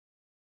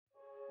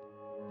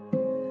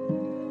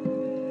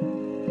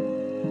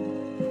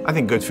I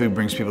think good food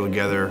brings people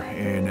together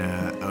in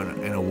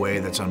a way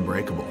that's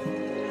unbreakable.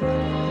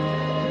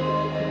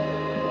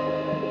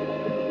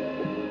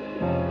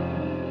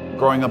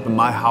 Growing up in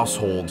my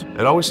household,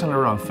 it always centered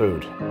around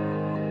food.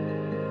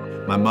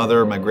 My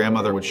mother, my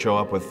grandmother would show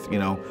up with,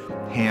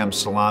 ham,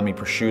 salami,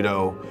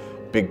 prosciutto,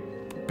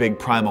 big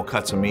primal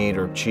cuts of meat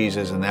or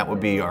cheeses, and that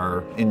would be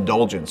our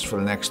indulgence for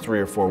the next 3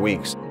 or 4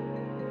 weeks.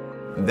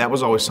 That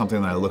was always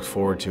something that I looked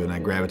forward to, and I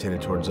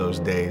gravitated towards those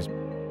days.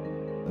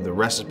 The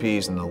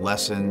recipes and the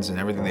lessons and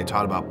everything they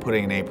taught about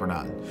putting an apron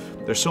on.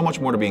 There's so much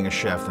more to being a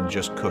chef than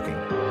just cooking.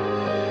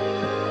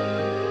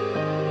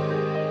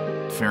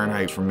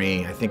 Fahrenheit for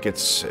me, I think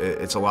it's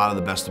a lot of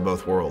the best of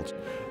both worlds.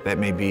 That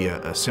may be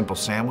a simple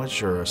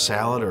sandwich or a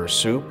salad or a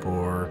soup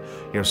or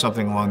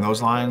something along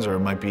those lines, or it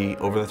might be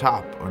over the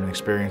top or an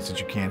experience that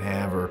you can't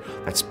have or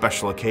that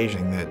special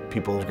occasion that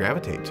people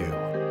gravitate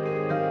to.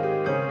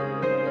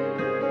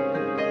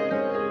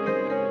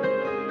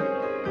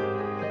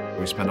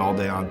 We spend all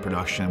day on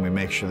production. We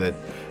make sure that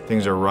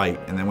things are right,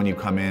 and then when you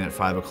come in at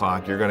 5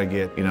 o'clock, you're going to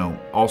get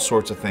all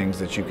sorts of things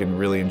that you can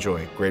really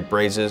enjoy. Great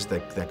braises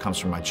that comes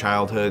from my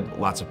childhood.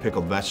 Lots of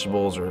pickled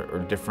vegetables or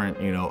different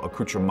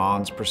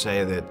accoutrements per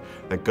se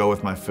that go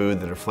with my food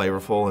that are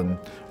flavorful, and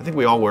I think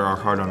we all wear our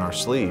heart on our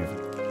sleeve.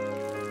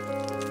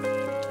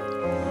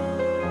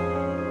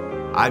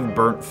 I've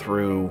burnt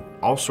through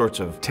all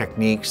sorts of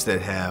techniques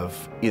that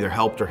have either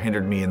helped or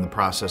hindered me in the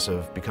process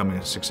of becoming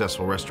a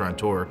successful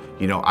restaurateur.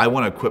 I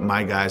want to equip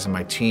my guys and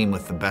my team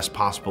with the best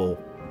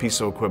possible piece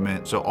of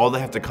equipment, so all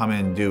they have to come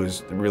in and do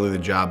is really the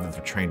job that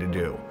they're trained to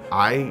do.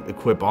 I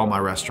equip all my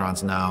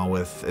restaurants now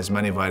with as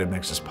many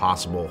Vitamix as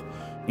possible.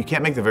 You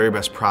can't make the very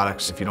best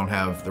products if you don't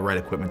have the right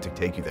equipment to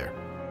take you there.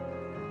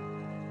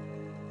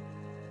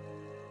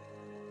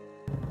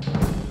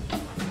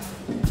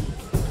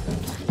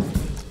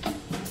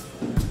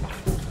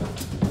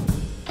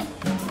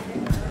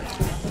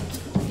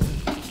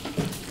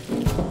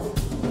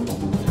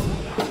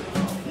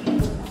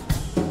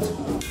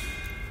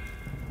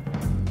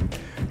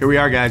 Here we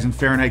are, guys, in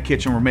Fahrenheit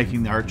Kitchen. We're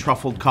making our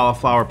truffled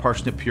cauliflower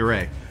parsnip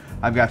puree.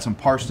 I've got some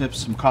parsnips,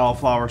 some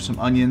cauliflower, some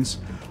onions.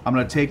 I'm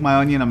gonna take my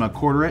onion, I'm gonna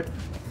quarter it.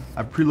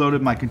 I've preloaded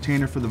my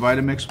container for the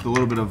Vitamix with a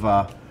little bit of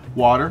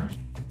water.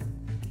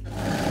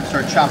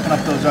 Start chopping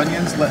up those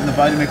onions, letting the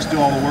Vitamix do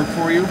all the work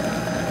for you.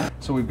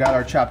 So we've got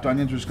our chopped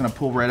onions, we're just gonna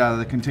pull right out of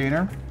the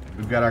container.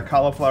 We've got our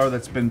cauliflower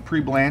that's been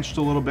pre-blanched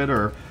a little bit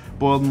or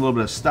boiled in a little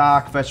bit of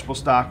stock, vegetable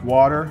stock,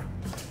 water.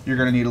 You're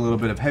gonna need a little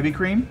bit of heavy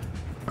cream.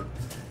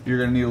 You're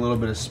gonna need a little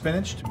bit of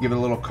spinach to give it a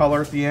little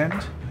color at the end.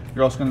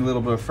 You're also gonna need a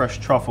little bit of fresh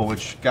truffle,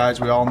 which,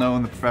 guys, we all know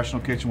in the professional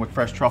kitchen what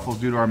fresh truffles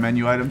do to our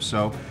menu items.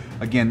 So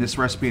again, this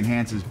recipe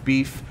enhances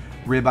beef,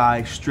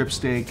 ribeye, strip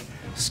steak,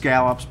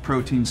 scallops,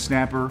 protein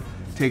snapper.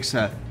 Takes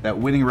that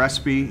winning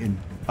recipe and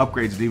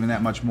upgrades it even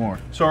that much more.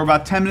 So we're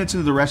about 10 minutes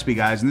into the recipe,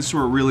 guys, and this is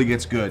where it really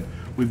gets good.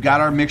 We've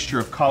got our mixture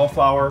of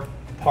cauliflower,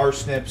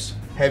 parsnips,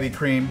 heavy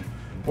cream.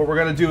 What we're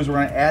gonna do is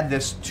we're gonna add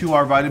this to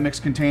our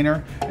Vitamix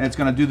container, and it's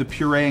gonna do the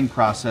pureeing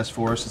process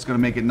for us. It's gonna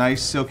make it nice,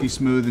 silky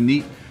smooth, and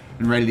neat,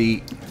 and ready to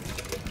eat.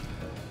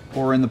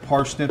 Pour in the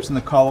parsnips and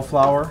the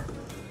cauliflower.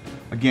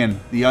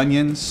 Again, the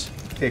onions.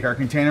 Take our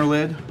container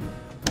lid.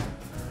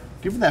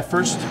 Give it that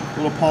first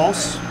little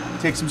pulse.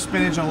 Take some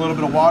spinach and a little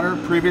bit of water,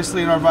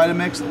 previously in our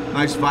Vitamix.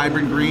 Nice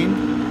vibrant green.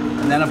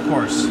 And then, of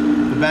course,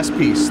 the best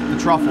piece, the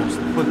truffles.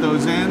 Put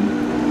those in.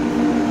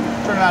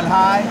 Turn it on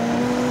high.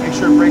 Make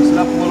sure it breaks it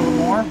up a little bit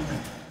more.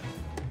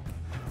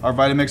 Our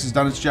Vitamix has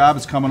done its job.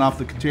 It's coming off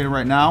the container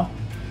right now.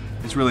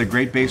 It's really a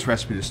great base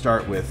recipe to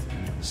start with.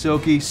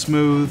 Silky,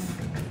 smooth.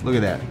 Look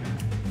at that.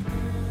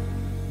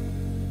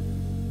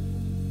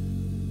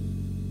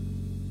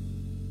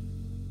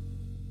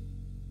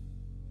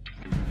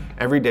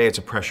 Every day it's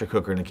a pressure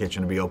cooker in the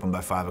kitchen to be open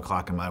by 5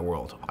 o'clock in my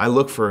world. I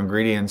look for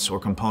ingredients or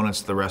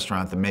components to the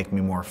restaurant that make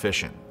me more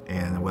efficient.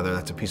 And whether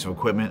that's a piece of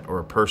equipment or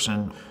a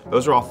person,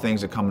 those are all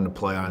things that come into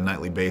play on a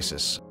nightly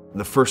basis.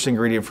 The first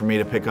ingredient for me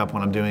to pick up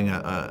when I'm doing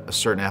a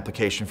certain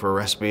application for a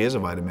recipe is a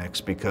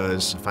Vitamix,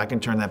 because if I can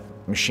turn that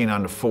machine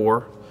on to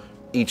 4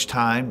 each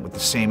time with the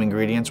same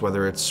ingredients,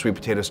 whether it's sweet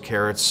potatoes,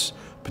 carrots,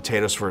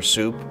 potatoes for a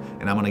soup,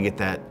 and I'm gonna get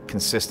that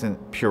consistent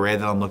puree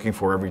that I'm looking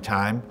for every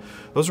time,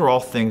 those are all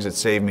things that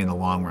save me in the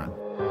long run.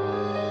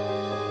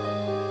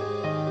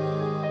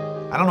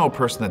 I don't know a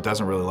person that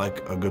doesn't really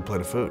like a good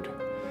plate of food.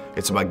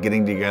 It's about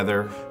getting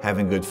together,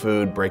 having good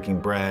food, breaking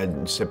bread,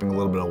 and sipping a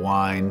little bit of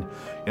wine.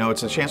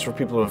 It's a chance for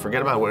people to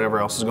forget about whatever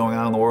else is going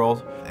on in the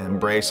world and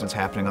embrace what's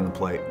happening on the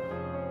plate.